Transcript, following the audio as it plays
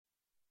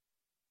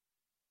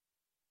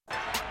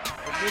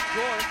with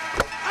Gore.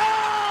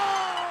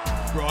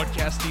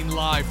 Broadcasting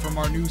live from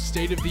our new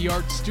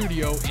state-of-the-art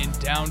studio in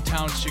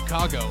downtown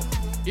Chicago,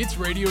 it's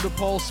Radio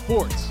DePaul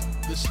Sports,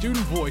 the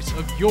student voice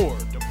of your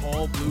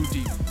DePaul Blue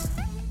Demons.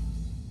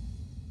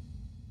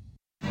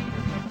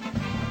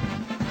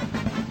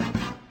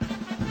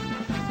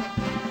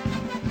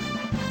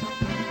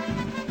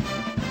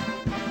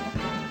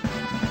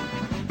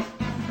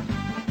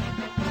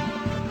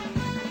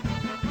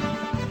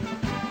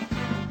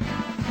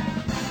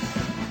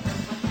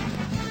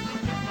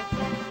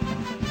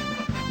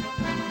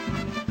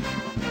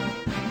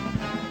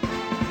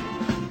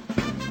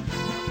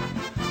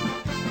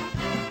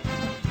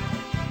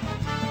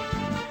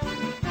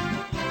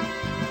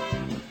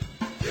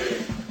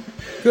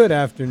 Good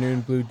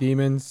afternoon, Blue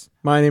Demons.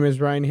 My name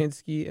is Ryan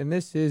Hinsky, and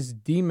this is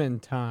Demon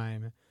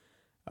Time.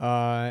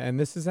 And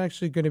this is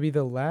actually going to be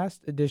the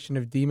last edition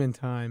of Demon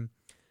Time.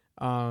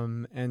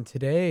 And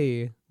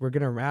today, we're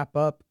going to wrap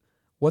up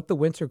what the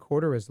winter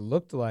quarter has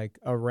looked like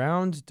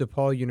around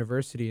DePaul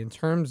University in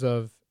terms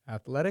of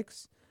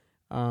athletics,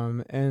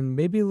 and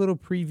maybe a little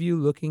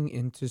preview looking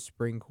into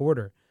spring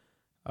quarter.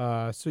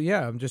 I'm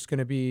just going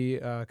to be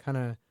kind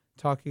of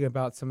talking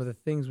about some of the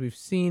things we've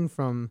seen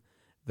from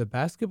the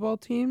basketball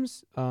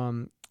teams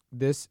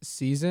this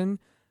season,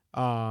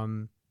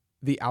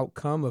 the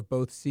outcome of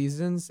both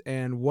seasons,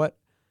 and what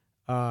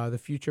the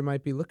future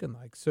might be looking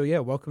like. So,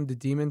 welcome to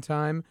Demon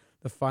Time,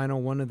 the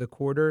final one of the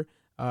quarter.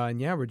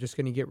 We're just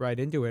going to get right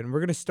into it. And we're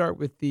going to start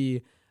with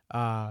the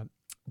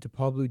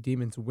DePaul Blue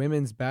Demons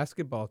women's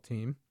basketball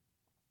team.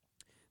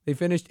 They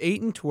finished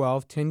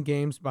 8-12, 10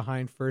 games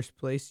behind first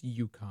place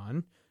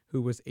UConn,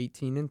 who was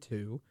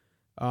 18-2.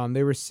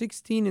 They were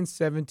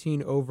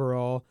 16-17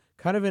 overall.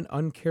 Kind of an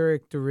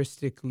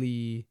uncharacteristic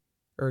losing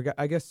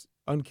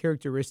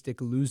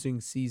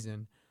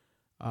season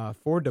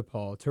for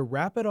DePaul. To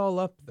wrap it all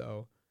up,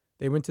 though,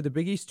 they went to the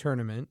Big East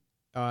tournament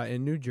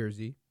in New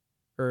Jersey.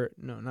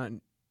 Something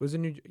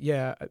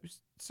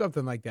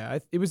like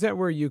that. It was at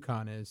where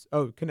UConn is.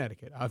 Oh,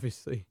 Connecticut,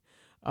 obviously.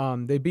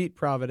 They beat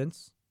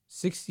Providence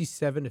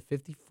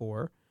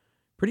 67-54.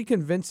 Pretty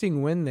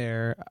convincing win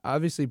there.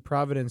 Obviously,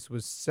 Providence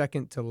was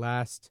second to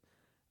last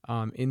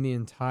in the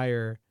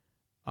entire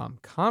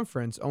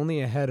conference,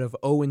 only ahead of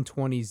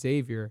 0-20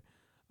 Xavier.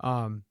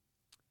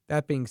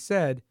 That being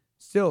said,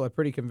 still a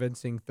pretty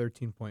convincing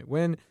 13-point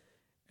win.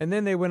 And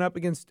then they went up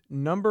against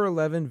number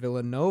 11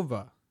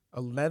 Villanova,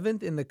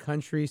 11th in the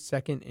country,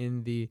 second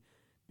in the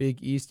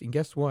Big East. And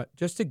guess what?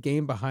 Just a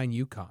game behind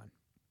UConn.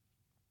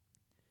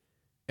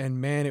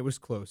 And man, it was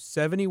close.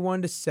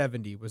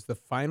 71-70 was the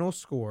final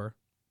score.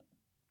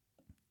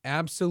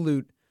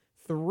 Absolute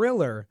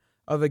thriller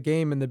of a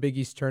game in the Big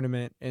East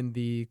tournament in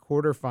the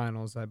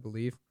quarterfinals, I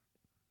believe.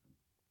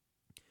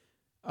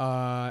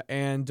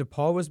 And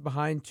DePaul was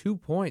behind 2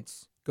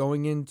 points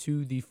going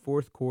into the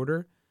fourth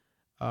quarter.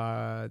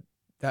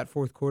 That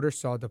fourth quarter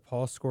saw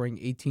DePaul scoring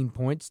 18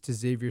 points to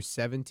Xavier's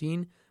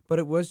 17, but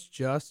it was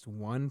just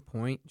 1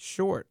 point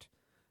short.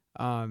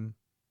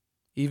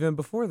 Even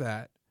before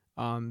that,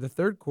 the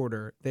third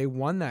quarter, they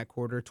won that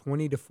quarter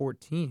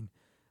 20-14.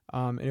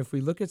 And if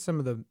we look at some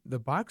of the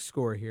box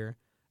score here,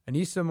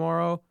 Anissa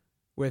Morrow,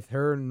 with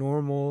her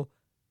normal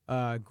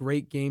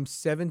great game,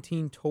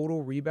 17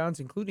 total rebounds,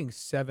 including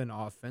 7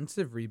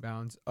 offensive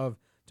rebounds of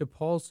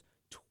DePaul's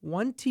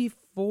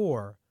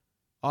 24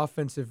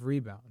 offensive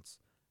rebounds.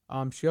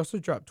 She also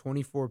dropped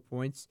 24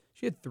 points.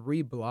 She had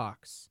 3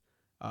 blocks,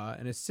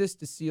 an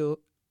assist, a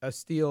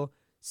steal,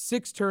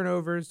 6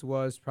 turnovers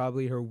was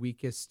probably her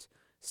weakest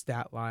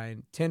stat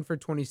line. 10 for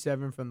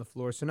 27 from the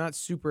floor, so not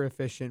super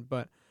efficient,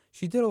 but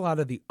she did a lot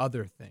of the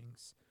other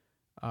things.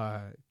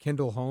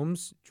 Kendall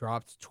Holmes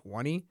dropped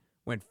 20,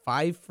 went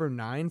 5 for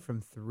 9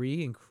 from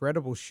 3.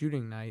 Incredible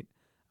shooting night.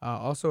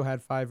 Also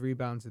had 5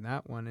 rebounds in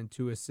that one and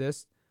 2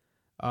 assists.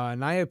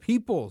 Nia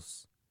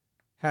Peoples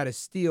had a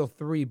steal,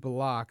 3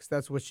 blocks.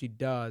 That's what she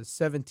does.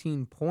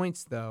 17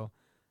 points, though.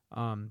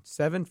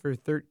 7 for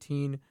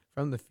 13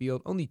 from the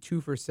field. Only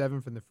 2 for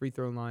 7 from the free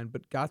throw line,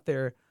 but got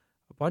there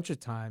a bunch of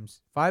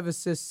times. 5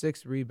 assists,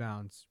 6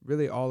 rebounds.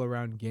 Really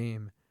all-around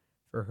game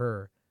for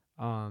her.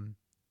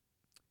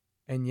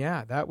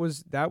 That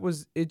was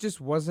it. Just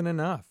wasn't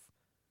enough.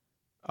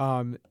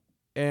 And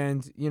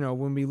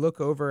when we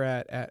look over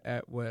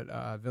at what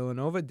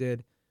Villanova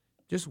did,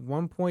 just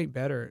 1 point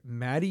better.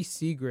 Maddie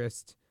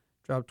Siegrist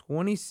dropped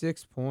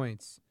 26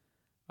 points,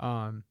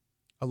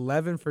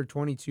 11 for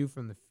 22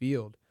 from the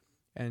field.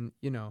 And,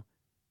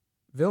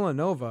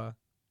 Villanova,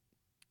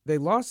 they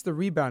lost the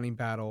rebounding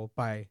battle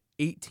by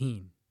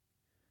 18.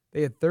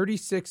 They had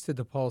 36 to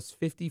DePaul's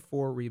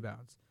 54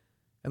 rebounds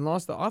and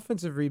lost the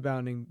offensive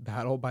rebounding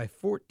battle by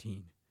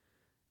 14.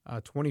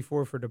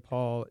 24 for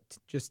DePaul,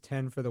 just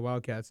 10 for the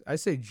Wildcats. I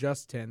say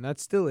just 10. That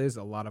still is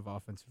a lot of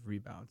offensive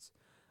rebounds.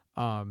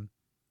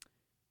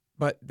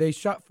 But they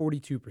shot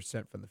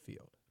 42% from the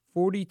field.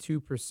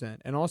 42%,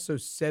 and also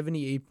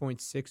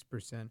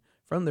 78.6%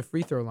 from the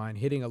free throw line,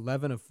 hitting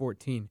 11 of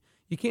 14.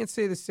 You can't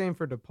say the same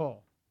for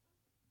DePaul.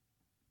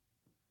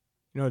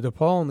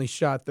 DePaul only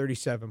shot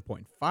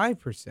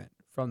 37.5%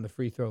 from the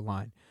free throw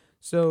line.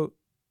 So,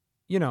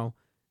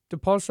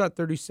 DePaul shot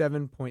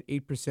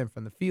 37.8%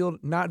 from the field.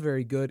 Not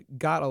very good.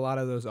 Got a lot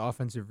of those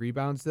offensive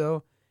rebounds,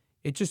 though.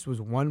 It just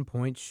was 1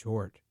 point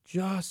short.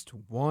 Just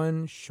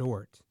one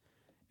short.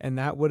 And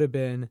that would have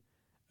been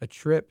a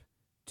trip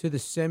to the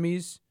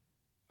semis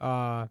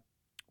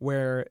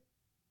where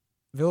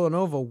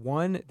Villanova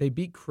won. They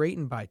beat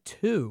Creighton by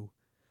 2.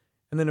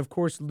 And then, of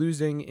course,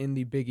 losing in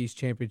the Big East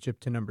Championship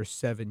to number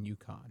 7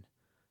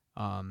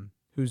 UConn,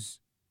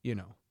 who's,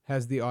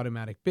 has the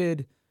automatic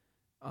bid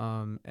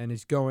and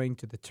is going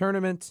to the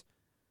tournament.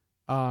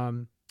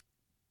 Kind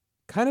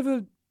of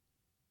a,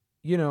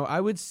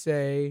 I would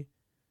say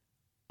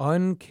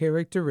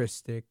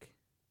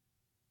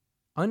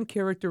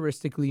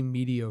uncharacteristically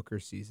mediocre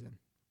season.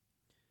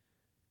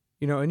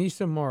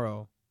 Anissa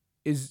Morrow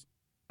is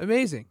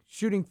amazing,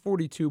 shooting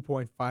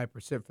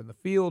 42.5% from the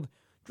field,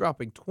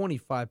 dropping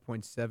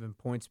 25.7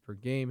 points per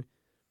game.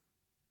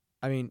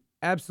 I mean,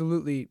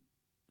 absolutely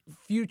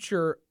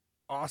future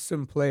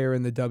awesome player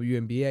in the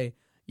WNBA,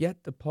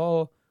 yet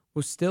DePaul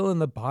was still in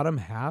the bottom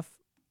half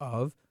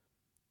of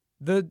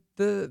the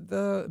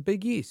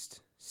Big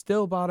East,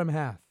 still bottom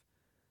half.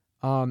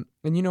 And,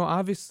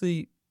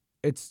 obviously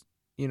it's,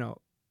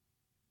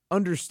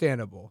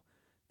 understandable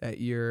that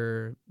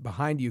you're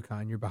behind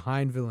UConn, you're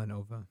behind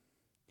Villanova.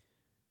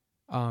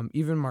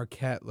 Even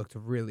Marquette looked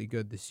really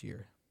good this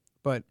year.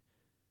 But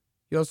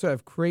you also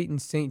have Creighton,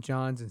 St.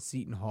 John's, and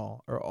Seton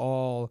Hall are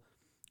all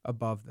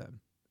above them.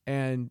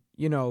 And,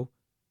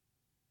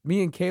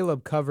 me and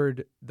Caleb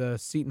covered the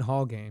Seton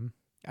Hall game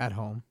at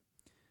home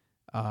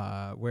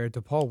where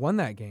DePaul won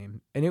that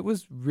game. And it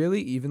was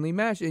really evenly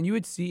matched. And you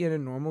would see in a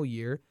normal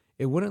year,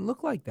 it wouldn't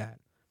look like that.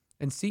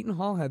 And Seton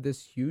Hall had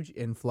this huge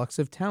influx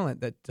of talent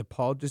that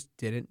DePaul just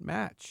didn't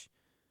match.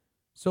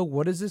 So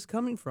what is this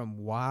coming from?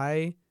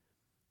 Why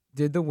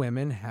did the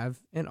women have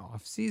an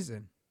off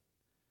season?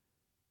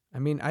 I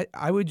mean,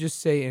 I would just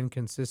say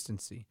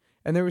inconsistency.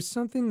 And there was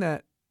something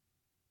that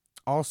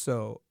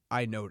also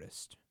I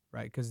noticed,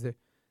 right? Because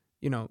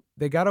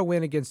they got a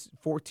win against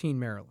 14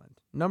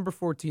 Maryland. Number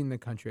 14 in the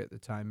country at the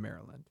time,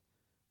 Maryland,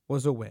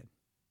 was a win.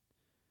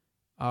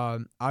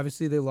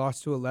 Obviously, they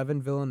lost to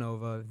 11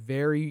 Villanova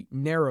very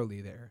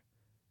narrowly there.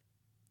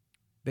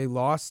 They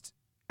lost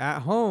at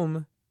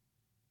home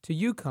to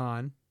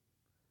UConn.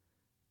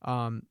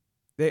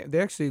 They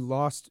actually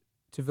lost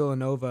to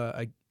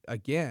Villanova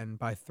again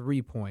by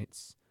 3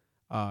 points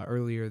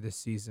earlier this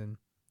season,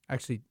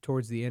 actually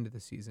towards the end of the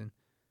season.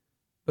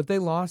 But they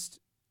lost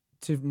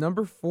to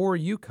number 4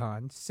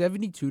 UConn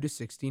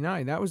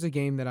 72-69. That was a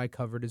game that I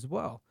covered as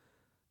well,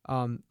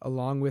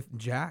 along with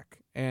Jack.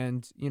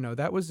 And,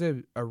 that was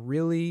a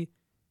really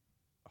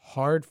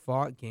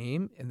hard-fought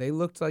game, and they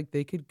looked like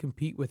they could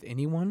compete with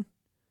anyone.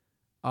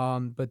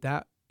 But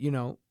that,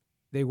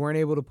 they weren't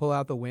able to pull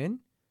out the win,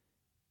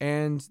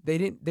 and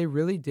they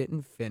really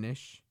didn't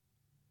finish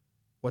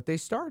what they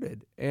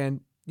started.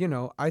 And,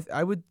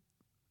 I would,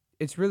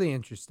 it's really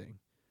interesting.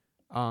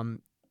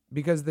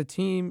 Because the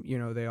team,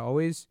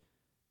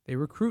 they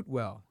recruit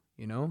well,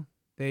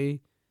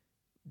 they,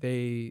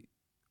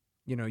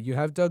 you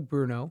have Doug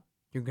Bruno,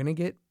 you're going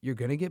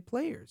to get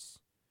players.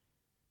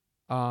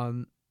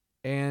 And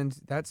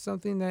that's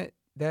something that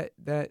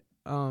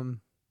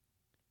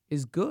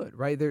is good,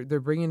 right? They're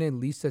bringing in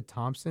Lisa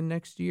Thompson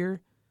next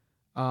year,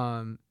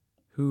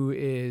 who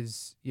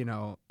is,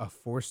 a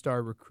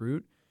 4-star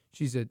recruit.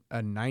 She's a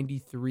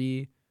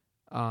 93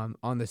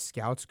 on the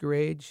scouts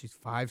grade. She's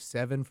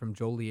 5'7" from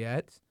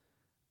Joliet.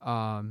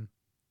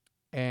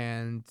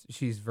 And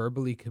she's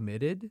verbally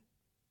committed.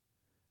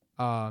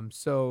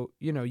 So,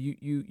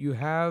 you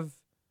have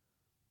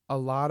a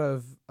lot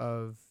of,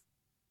 and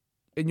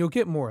you'll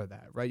get more of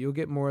that, right? You'll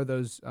get more of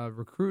those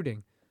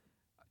recruiting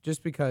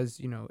just because,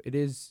 it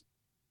is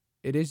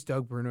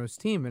Doug Bruno's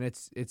team, and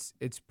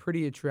it's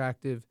pretty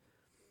attractive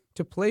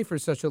to play for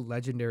such a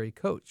legendary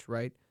coach,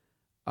 right?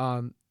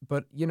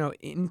 But,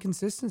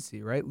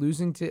 inconsistency, right?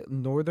 Losing to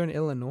Northern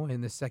Illinois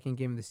in the second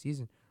game of the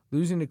season,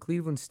 losing to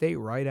Cleveland State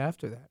right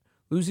after that,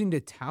 losing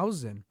to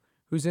Towson,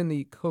 who's in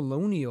the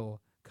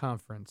Colonial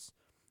Conference,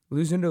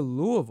 losing to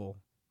Louisville,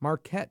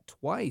 Marquette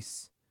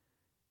twice.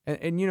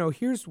 And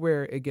here's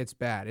where it gets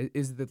bad,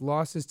 is the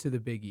losses to the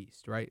Big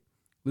East, right?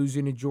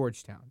 Losing to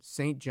Georgetown,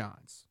 St.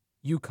 John's,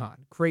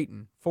 UConn,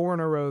 Creighton, 4 in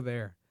a row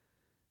there.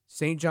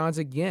 St. John's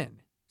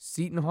again,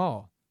 Seton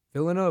Hall,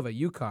 Villanova,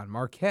 UConn,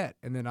 Marquette,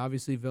 and then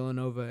obviously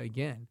Villanova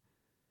again.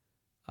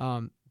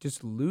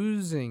 Just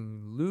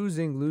losing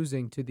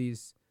to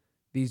these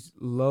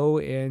low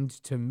end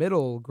to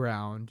middle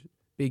ground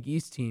Big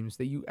East teams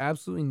that you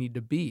absolutely need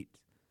to beat.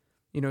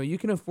 You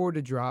can afford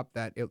to drop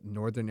that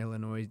Northern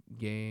Illinois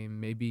game,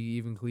 maybe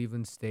even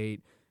Cleveland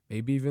State,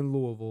 maybe even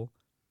Louisville,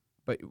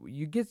 but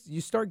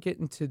you start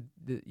getting to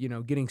the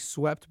getting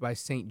swept by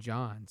St.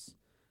 John's,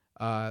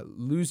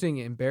 losing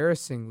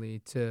embarrassingly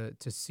to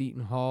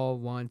Seton Hall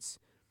once,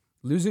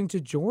 losing to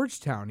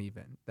Georgetown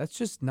even. That's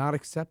just not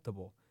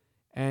acceptable.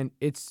 And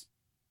it's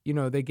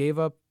they gave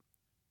up.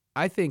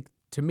 I think,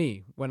 to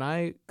me, when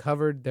I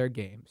covered their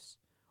games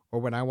or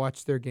when I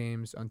watched their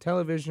games on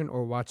television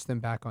or watched them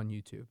back on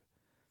YouTube,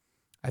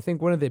 I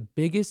think one of the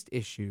biggest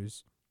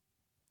issues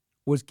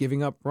was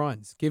giving up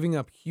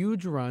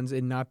huge runs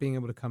and not being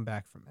able to come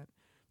back from it,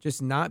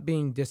 just not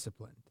being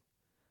disciplined.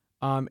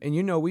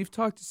 And, we've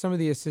talked to some of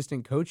the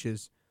assistant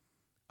coaches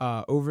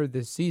over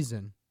this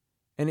season,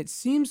 and it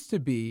seems to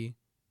be,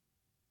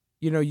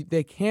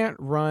 they can't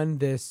run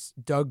this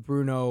Doug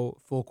Bruno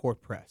full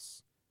court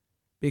press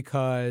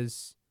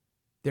because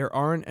there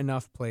aren't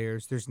enough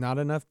players. There's not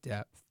enough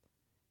depth.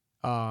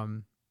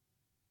 There's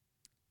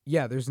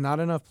not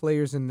enough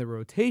players in the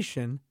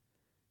rotation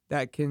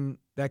that can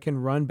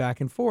run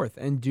back and forth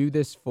and do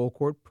this full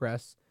court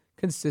press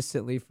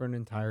consistently for an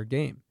entire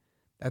game.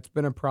 That's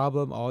been a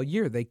problem all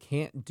year. They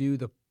can't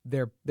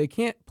they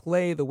can't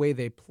play the way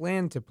they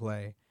plan to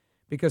play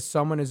because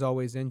someone is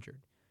always injured.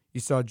 You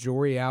saw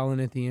Jory Allen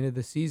at the end of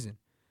the season.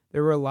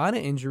 There were a lot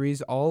of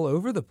injuries all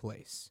over the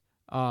place.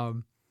 A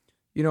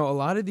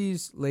lot of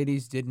these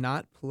ladies did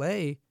not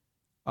play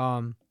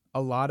a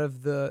lot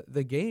of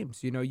the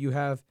games. You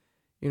have,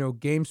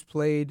 games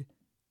played.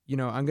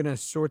 I'm going to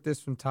sort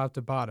this from top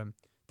to bottom.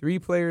 3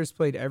 players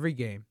played every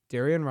game: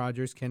 Darian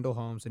Rogers, Kendall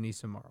Holmes, and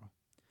Issa Morrow.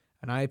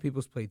 Anaya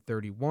Peoples played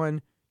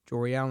 31.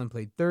 Jory Allen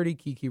played 30.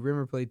 Kiki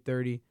Rimmer played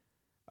 30.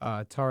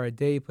 Tara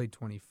Day played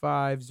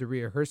 25.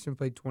 Zaria Hurston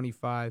played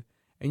 25.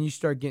 And you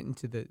start getting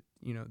to the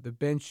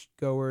bench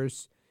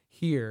goers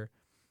here.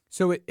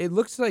 So it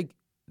looks like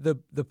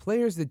the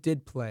players that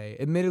did play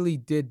admittedly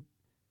did,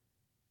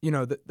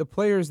 the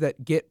players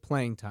that get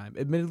playing time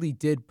admittedly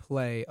did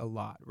play a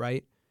lot,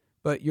 right?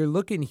 But you're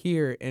looking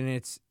here, and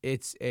it's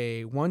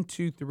a 1,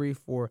 2, 3,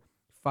 4,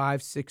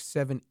 5, 6,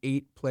 7,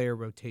 8 player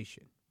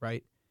rotation,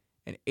 right?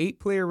 An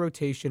 8-player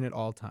rotation at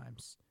all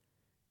times.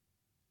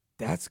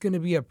 That's going to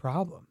be a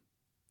problem.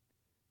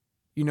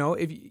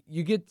 If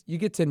you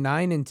get to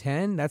 9 and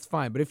 10, that's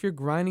fine. But if you're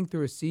grinding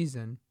through a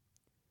season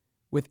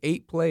with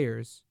 8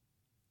 players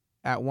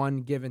at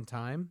one given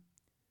time,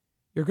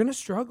 you're going to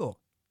struggle,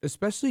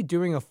 especially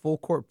doing a full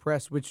court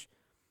press, which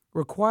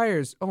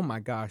requires, oh my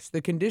gosh,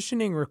 the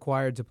conditioning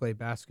required to play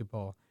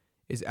basketball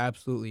is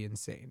absolutely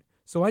insane.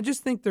 So I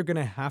just think they're going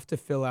to have to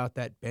fill out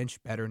that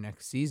bench better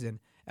next season.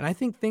 And I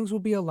think things will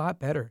be a lot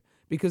better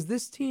because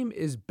this team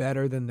is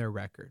better than their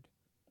record.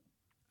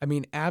 I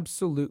mean,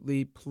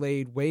 absolutely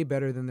played way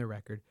better than their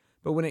record.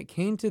 But when it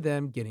came to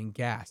them getting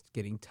gassed,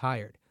 getting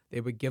tired, they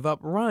would give up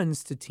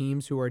runs to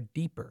teams who are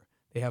deeper.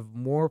 They have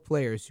more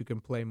players who can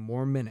play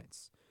more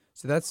minutes.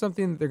 So that's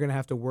something that they're going to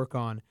have to work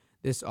on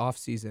this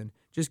offseason.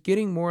 Just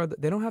getting more.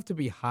 They don't have to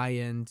be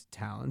high-end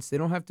talents. They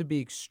don't have to be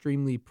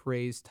extremely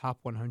praised top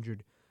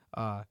 100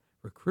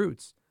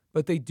 recruits.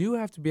 But they do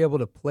have to be able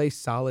to play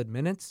solid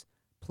minutes,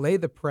 play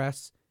the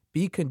press,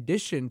 be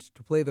conditioned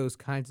to play those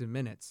kinds of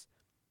minutes,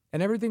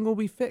 and everything will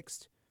be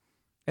fixed.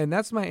 And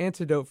that's my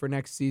antidote for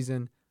next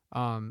season.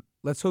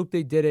 Let's hope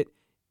they did it.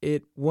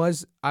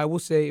 I will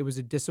say it was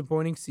a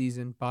disappointing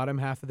season, bottom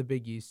half of the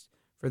Big East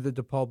for the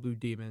DePaul Blue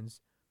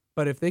Demons.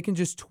 But if they can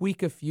just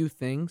tweak a few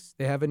things,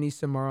 they have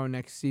Anissa Morrow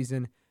next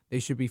season, they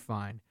should be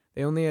fine.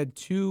 They only had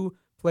 2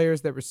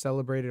 players that were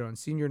celebrated on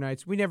senior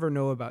nights. We never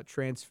know about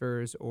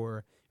transfers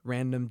or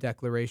random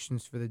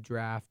declarations for the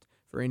draft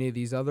for any of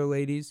these other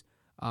ladies.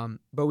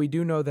 But we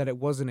do know that it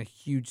wasn't a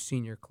huge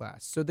senior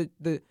class. So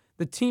the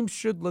team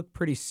should look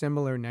pretty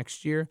similar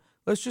next year.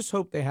 Let's just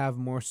hope they have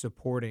more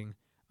supporting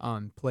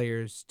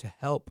players to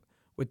help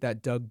with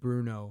that Doug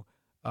Bruno,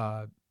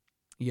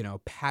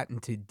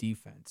 patented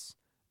defense.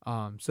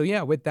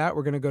 With that,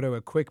 we're going to go to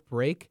a quick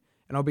break,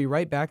 and I'll be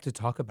right back to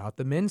talk about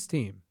the men's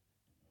team.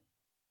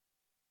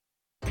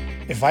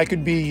 If I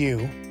could be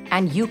you.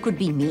 And you could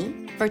be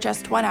me. For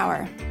just 1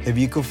 hour. If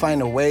you could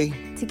find a way.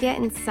 To get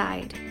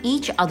inside.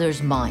 Each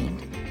other's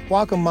mind.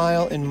 Walk a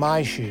mile in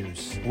my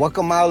shoes. Walk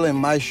a mile in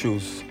my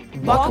shoes.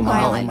 Walk a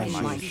mile in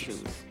my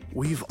shoes.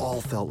 We've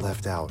all felt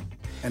left out.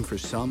 And for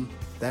some,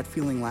 that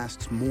feeling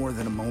lasts more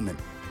than a moment.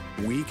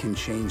 We can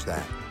change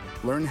that.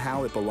 Learn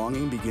how at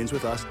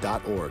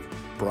belongingbeginswithus.org.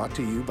 Brought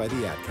to you by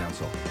the Ad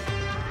Council.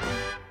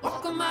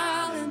 Walk a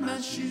mile in my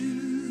shoes.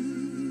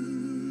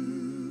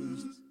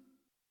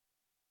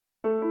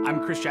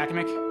 I'm Chris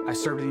Jakimick. I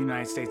served in the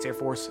United States Air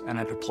Force and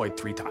I deployed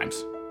 3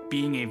 times.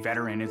 Being a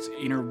veteran, it's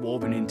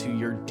interwoven into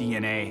your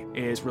DNA.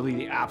 It is really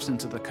the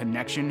absence of the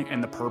connection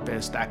and the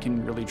purpose that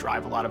can really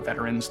drive a lot of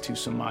veterans to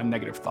some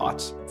negative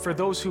thoughts. For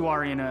those who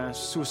are in a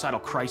suicidal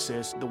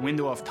crisis, the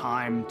window of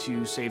time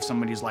to save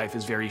somebody's life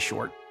is very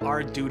short.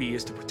 Our duty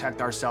is to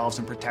protect ourselves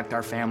and protect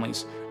our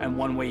families. And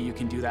one way you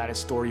can do that is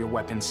store your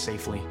weapons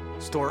safely.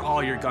 Store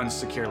all your guns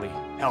securely.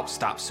 Help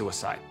stop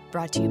suicide.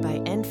 Brought to you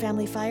by End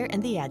Family Fire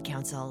and the Ad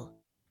Council.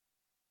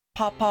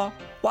 Papa,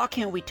 why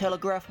can't we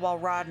telegraph while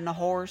riding a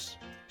horse?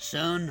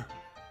 Son,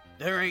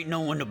 there ain't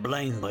no one to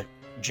blame but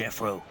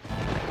Jeffro.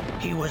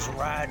 He was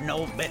riding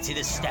old Betsy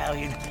the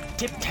Stallion,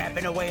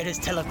 tip-tapping away at his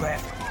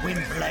telegraph, when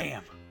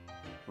blam!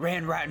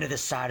 Ran right into the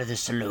side of the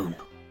saloon.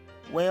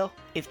 Well,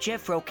 if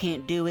Jeffro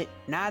can't do it,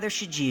 neither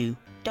should you.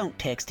 Don't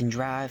text and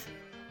drive.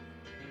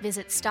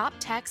 Visit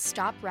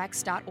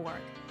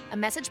StopTextStopWrecks.org. A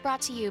message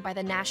brought to you by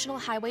the National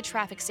Highway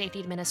Traffic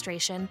Safety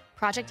Administration,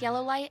 Project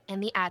Yellow Light,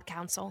 and the Ad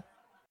Council.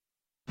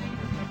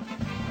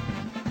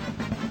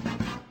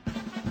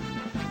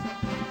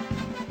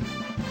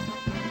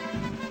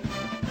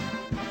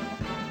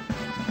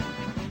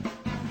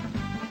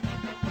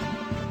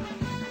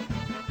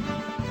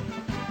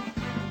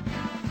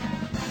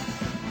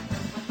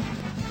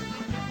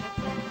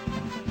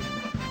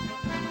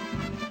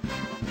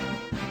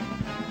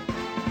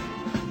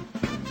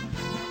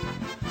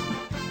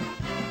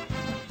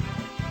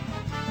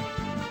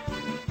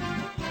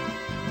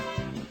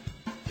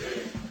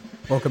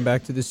 Welcome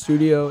back to the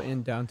studio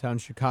in downtown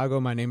Chicago.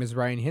 My name is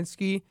Ryan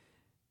Hinsky,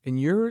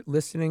 and you're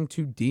listening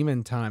to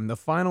Demon Time, the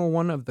final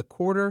one of the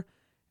quarter,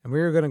 and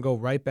we're going to go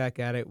right back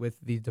at it with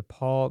the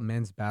DePaul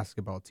men's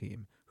basketball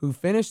team, who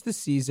finished the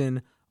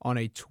season on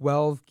a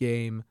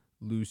 12-game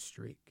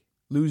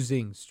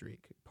losing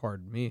streak.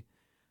 Pardon me.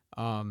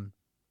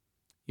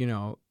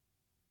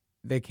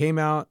 They came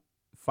out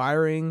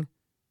firing,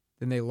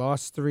 then they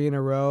lost 3 in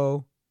a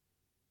row,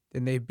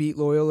 then they beat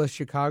Loyola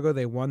Chicago.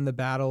 They won the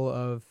Battle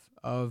of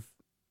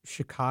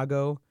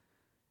Chicago,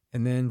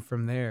 and then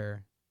from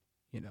there,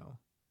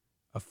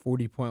 a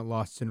 40-point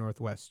loss to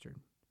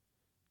Northwestern,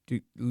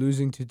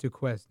 losing to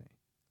Duquesne,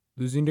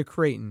 losing to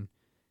Creighton,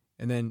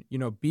 and then,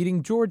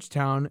 beating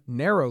Georgetown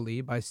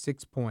narrowly by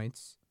 7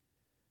 points,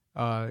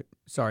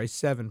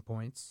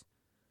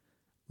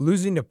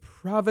 losing to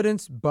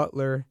Providence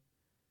Butler.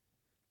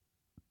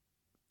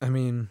 I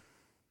mean,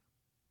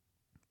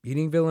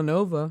 beating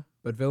Villanova,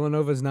 but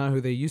Villanova's not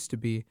who they used to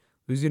be,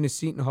 losing to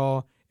Seton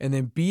Hall, and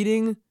then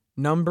beating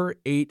number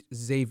 8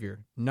 Xavier,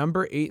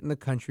 number 8 in the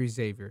country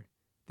Xavier.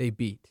 They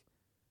beat.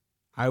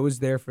 I was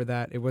there for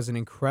that. It was an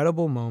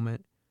incredible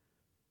moment.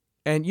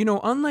 And,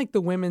 unlike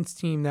the women's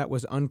team that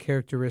was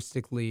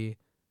uncharacteristically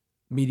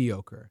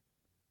mediocre,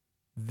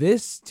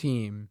 this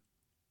team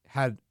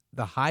had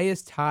the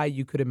highest high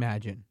you could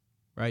imagine,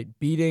 right?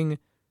 Beating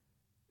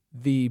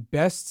the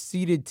best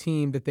seeded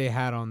team that they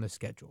had on the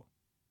schedule,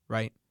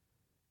 right?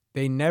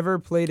 They never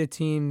played a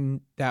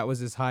team that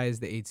was as high as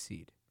the 8th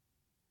seed.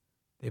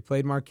 They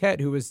played Marquette,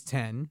 who was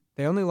 10.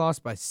 They only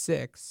lost by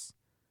 6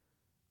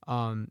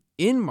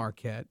 in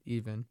Marquette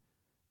even.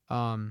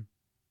 But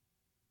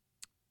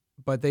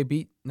they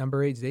beat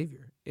number 8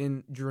 Xavier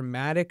in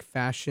dramatic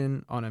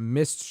fashion on a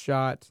missed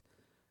shot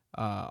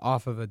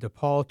off of a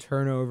DePaul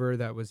turnover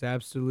that was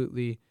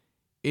absolutely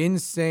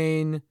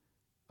insane.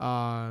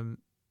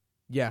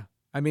 Yeah,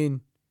 I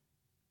mean,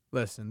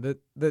 listen,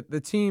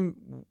 the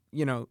team,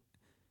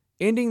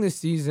 ending the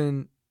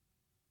season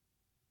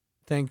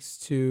thanks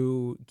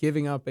to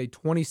giving up a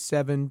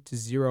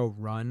 27-0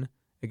 run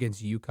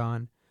against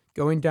UConn,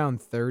 going down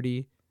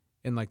 30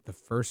 in the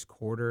first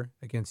quarter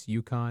against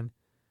UConn.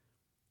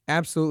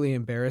 Absolutely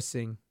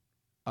embarrassing.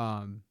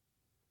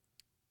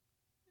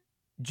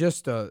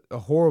 Just a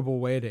horrible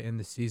way to end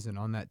the season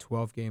on that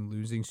 12-game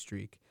losing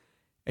streak.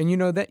 And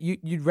that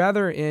you'd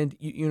rather end,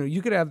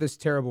 you could have this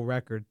terrible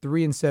record,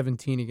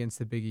 3-17 against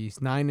the Big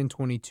East,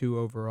 9-22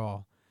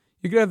 overall.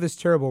 You could have this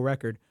terrible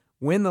record,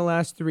 win the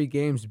last 3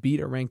 games,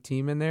 beat a ranked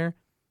team in there,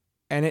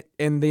 and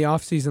the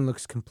offseason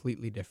looks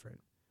completely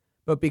different.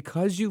 But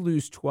because you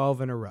lose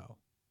 12 in a row,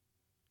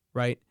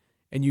 right,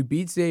 and you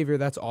beat Xavier,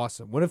 that's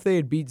awesome. What if they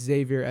had beat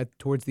Xavier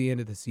towards the end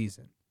of the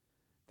season?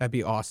 That'd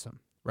be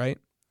awesome, right?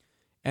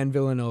 And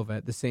Villanova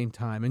at the same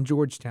time, and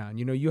Georgetown.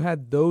 You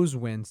had those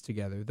wins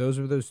together. Those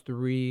were those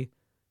 3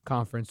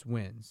 conference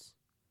wins.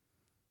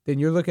 Then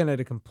you're looking at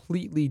a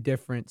completely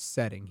different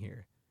setting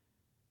here.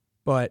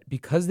 But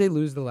because they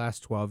lose the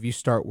last 12, you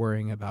start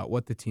worrying about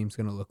what the team's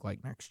going to look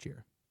like next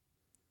year.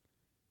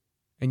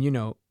 And,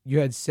 you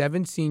had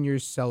 7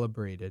 seniors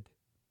celebrated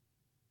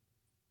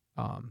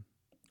on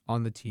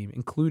the team,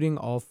 including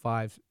all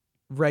 5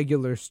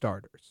 regular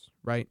starters,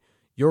 right?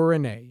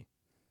 Renee.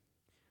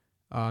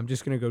 I'm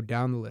just going to go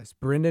down the list.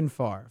 Brendan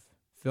Favre,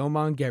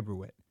 Philmon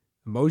Gebrewit,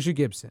 Moja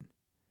Gibson,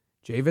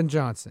 Javen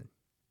Johnson,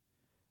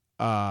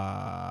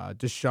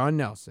 Deshaun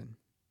Nelson,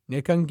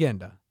 Nick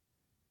Ungenda,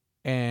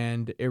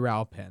 and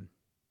Iral Penn.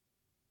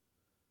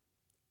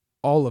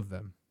 All of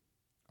them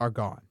are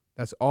gone.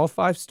 That's all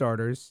 5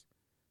 starters.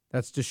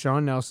 That's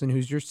Deshaun Nelson,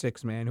 who's your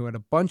 6th man, who had a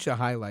bunch of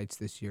highlights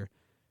this year.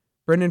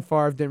 Brendan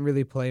Favre didn't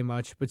really play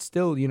much, but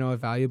still, a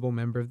valuable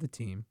member of the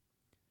team.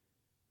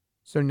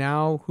 So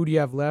now, who do you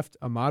have left?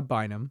 Ahmad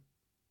Bynum.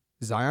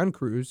 Zion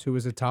Cruz, who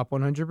was a top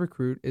 100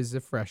 recruit, is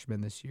a freshman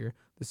this year.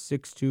 The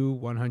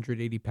 6'2",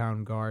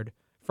 180-pound guard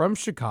from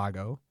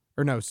Chicago.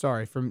 Or no,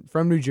 sorry, from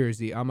New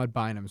Jersey. Ahmad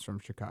Bynum's from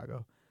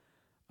Chicago.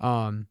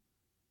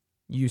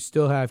 You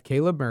still have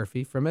Caleb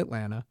Murphy from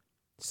Atlanta,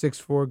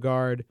 6'4"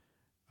 guard,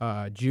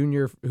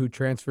 junior who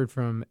transferred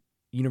from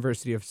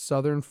University of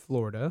Southern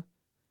Florida.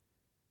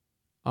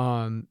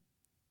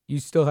 You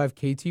still have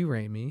KT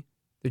Ramey,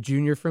 the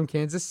junior from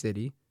Kansas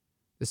City,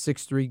 the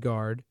 6'3"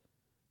 guard.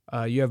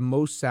 You have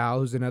Mo Sal,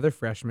 who's another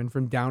freshman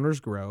from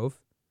Downers Grove,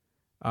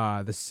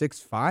 the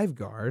 6'5"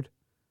 guard.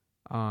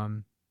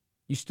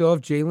 You still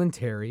have Jalen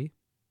Terry,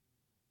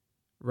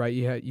 right?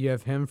 You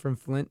have him from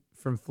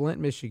Flint,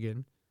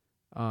 Michigan.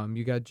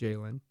 You got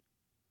Jalen,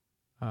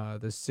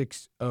 the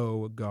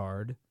 6'0"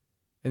 guard,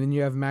 and then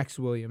you have Max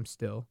Williams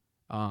still,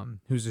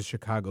 who's a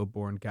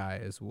Chicago-born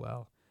guy as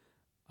well.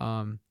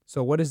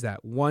 So what is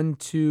that? 1,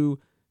 2,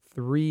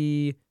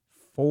 3,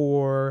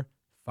 4,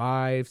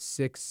 5,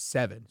 6,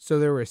 7. So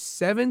there were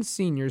 7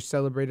 seniors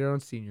celebrated on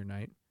senior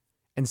night,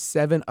 and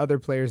 7 other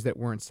players that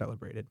weren't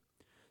celebrated.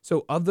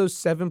 So of those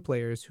 7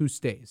 players, who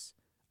stays?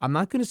 I'm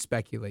not going to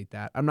speculate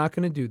that. I'm not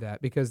going to do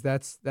that because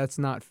that's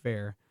not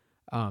fair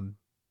to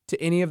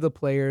any of the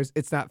players.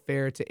 It's not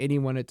fair to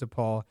anyone at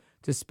DePaul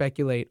to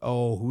speculate,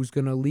 who's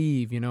going to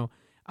leave,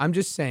 I'm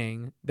just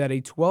saying that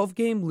a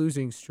 12-game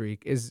losing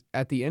streak is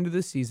at the end of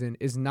the season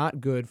is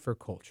not good for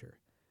culture.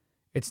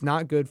 It's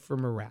not good for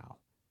morale.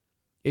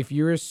 If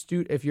you're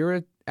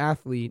an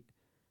athlete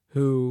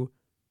who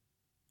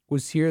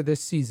was here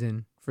this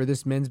season for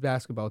this men's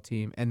basketball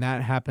team and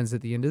that happens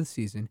at the end of the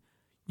season,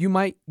 you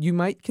might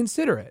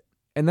consider it.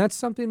 And that's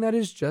something that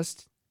is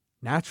just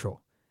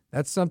natural.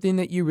 That's something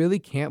that you really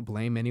can't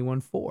blame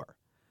anyone for.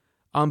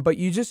 But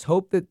you just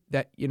hope that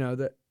that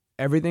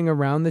everything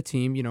around the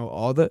team,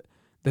 all the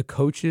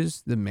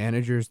coaches, the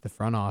managers, the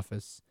front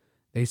office,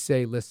 they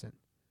say, listen,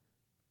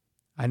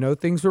 I know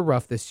things were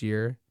rough this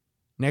year.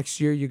 Next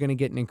year, you're going to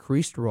get an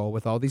increased role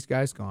with all these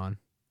guys gone.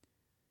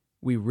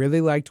 We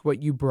really liked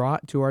what you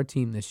brought to our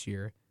team this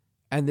year.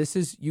 And this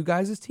is you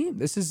guys' team.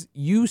 This is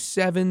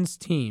U7's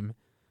team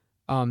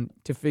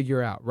to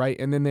figure out, right?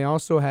 And then they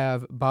also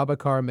have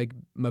Babacar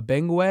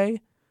Mabengwe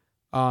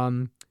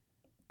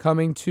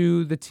coming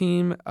to the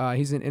team.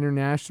 He's an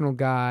international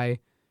guy.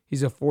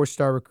 He's a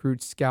 4-star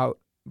recruit, scout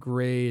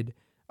grade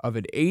of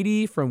an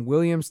 80 from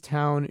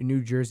Williamstown,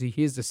 New Jersey.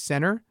 He is a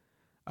center.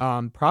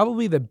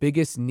 Probably the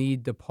biggest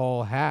need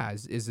DePaul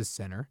has is a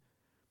center,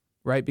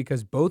 right?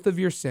 Because both of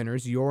your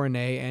centers,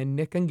 Yorane and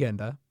Nick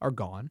Ngenda, are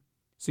gone.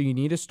 So you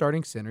need a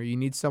starting center. You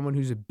need someone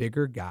who's a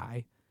bigger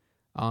guy.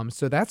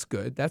 So that's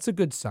good. That's a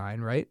good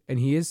sign, right? And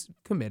he is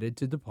committed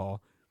to DePaul.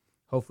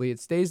 Hopefully it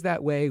stays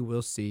that way.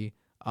 We'll see.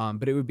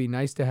 But it would be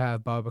nice to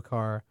have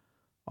Babacar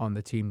on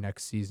the team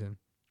next season.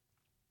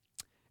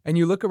 And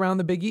you look around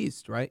the Big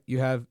East, right? You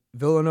have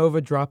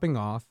Villanova dropping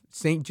off.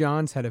 St.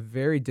 John's had a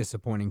very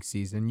disappointing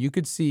season. You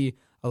could see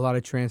a lot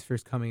of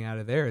transfers coming out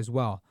of there as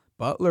well.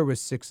 Butler was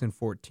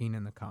 6-14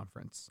 in the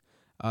conference.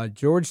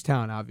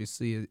 Georgetown,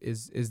 obviously,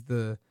 is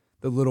the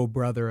little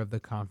brother of the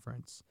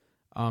conference.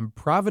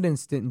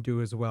 Providence didn't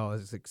do as well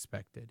as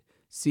expected.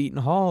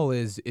 Seton Hall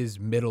is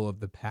middle of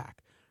the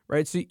pack,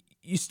 right? So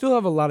you still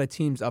have a lot of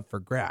teams up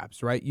for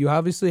grabs, right? You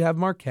obviously have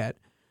Marquette.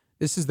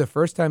 This is the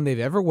first time they've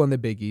ever won the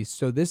Big East,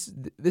 so this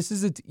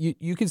is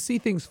you can see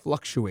things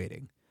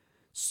fluctuating.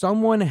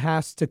 Someone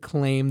has to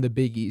claim the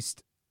Big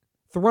East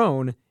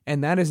throne,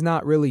 and that is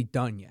not really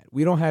done yet.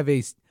 We don't have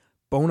a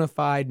bona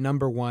fide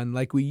number one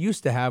like we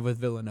used to have with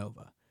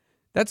Villanova.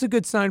 That's a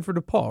good sign for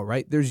DePaul,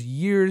 right? There's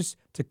years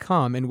to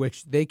come in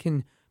which they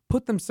can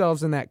put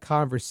themselves in that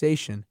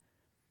conversation.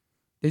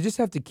 They just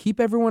have to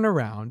keep everyone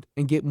around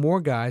and get more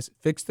guys,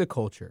 fix the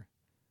culture,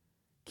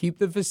 keep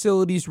the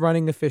facilities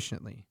running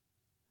efficiently.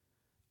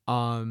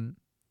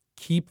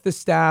 Keep the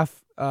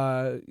staff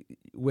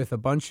with a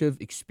bunch of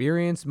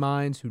experienced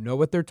minds who know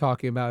what they're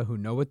talking about, who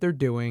know what they're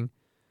doing.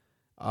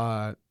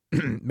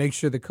 Make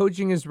sure the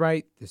coaching is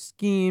right, the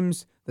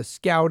schemes, the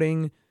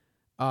scouting,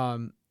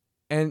 and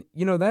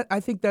that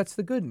I think that's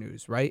the good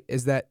news, right?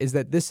 Is that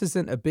this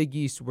isn't a Big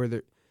East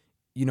where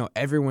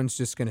everyone's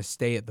just going to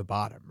stay at the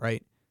bottom,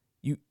 right?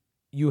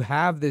 You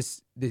have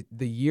the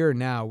year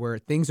now where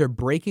things are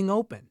breaking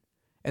open.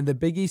 And the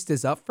Big East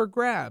is up for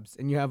grabs,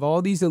 and you have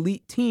all these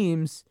elite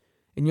teams,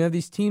 and you have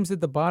these teams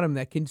at the bottom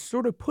that can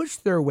sort of push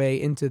their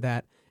way into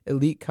that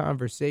elite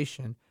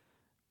conversation.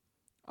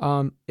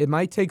 It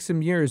might take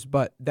some years,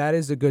 but that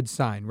is a good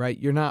sign, right?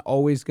 You're not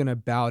always going to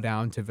bow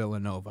down to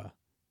Villanova,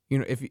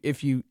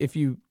 if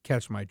you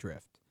catch my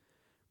drift,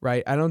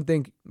 right? I don't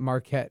think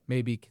Marquette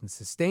maybe can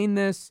sustain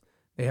this.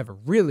 They have a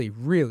really,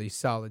 really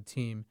solid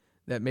team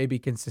that maybe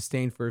can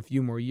sustain for a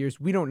few more years.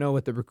 We don't know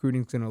what the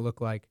recruiting's going to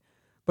look like.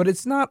 But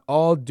it's not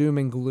all doom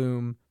and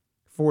gloom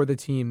for the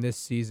team this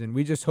season.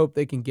 We just hope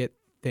they can get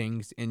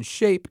things in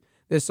shape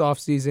this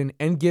offseason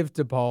and give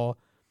DePaul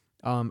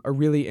a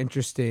really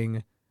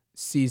interesting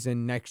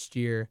season next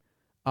year.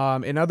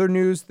 In other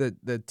news,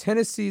 the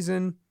tennis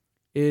season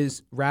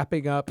is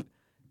wrapping up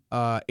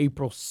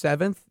April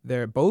 7th.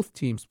 Both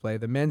teams play,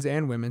 the men's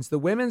and women's. The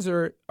women's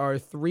are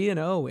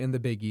 3-0 in the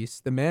Big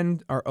East. The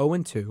men are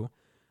 0-2.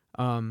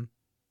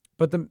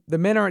 But the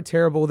men aren't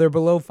terrible. They're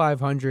below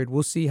 500.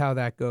 We'll see how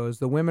that goes.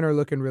 The women are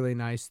looking really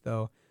nice,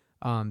 though.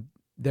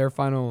 Their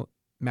final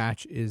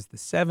match is the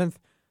 7th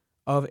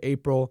of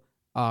April.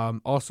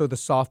 Also, the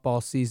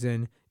softball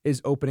season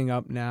is opening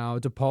up now.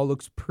 DePaul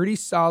looks pretty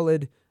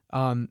solid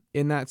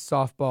in that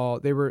softball.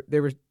 They were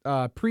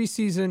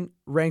preseason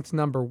ranked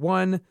number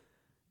 1.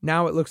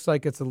 Now it looks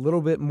like it's a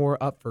little bit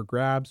more up for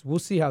grabs. We'll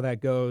see how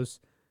that goes.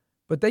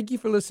 But thank you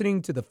for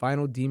listening to the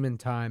final Demon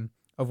Time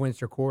of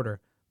Winter Quarter.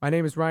 My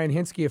name is Ryan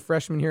Hinsky, a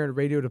freshman here at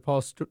Radio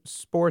DePaul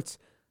Sports.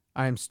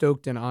 I am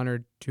stoked and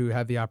honored to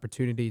have the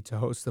opportunity to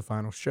host the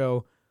final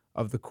show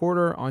of the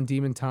quarter on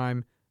Demon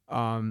Time.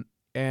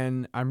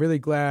 And I'm really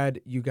glad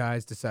you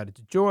guys decided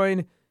to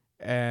join,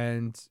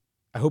 and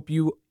I hope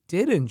you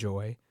did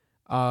enjoy,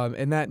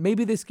 and that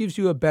maybe this gives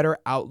you a better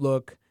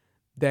outlook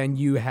than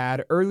you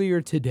had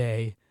earlier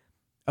today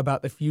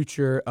about the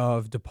future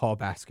of DePaul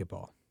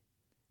basketball.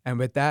 And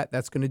with that,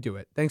 that's going to do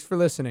it. Thanks for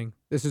listening.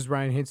 This is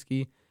Ryan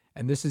Hinsky,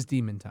 and this is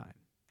Demon Time.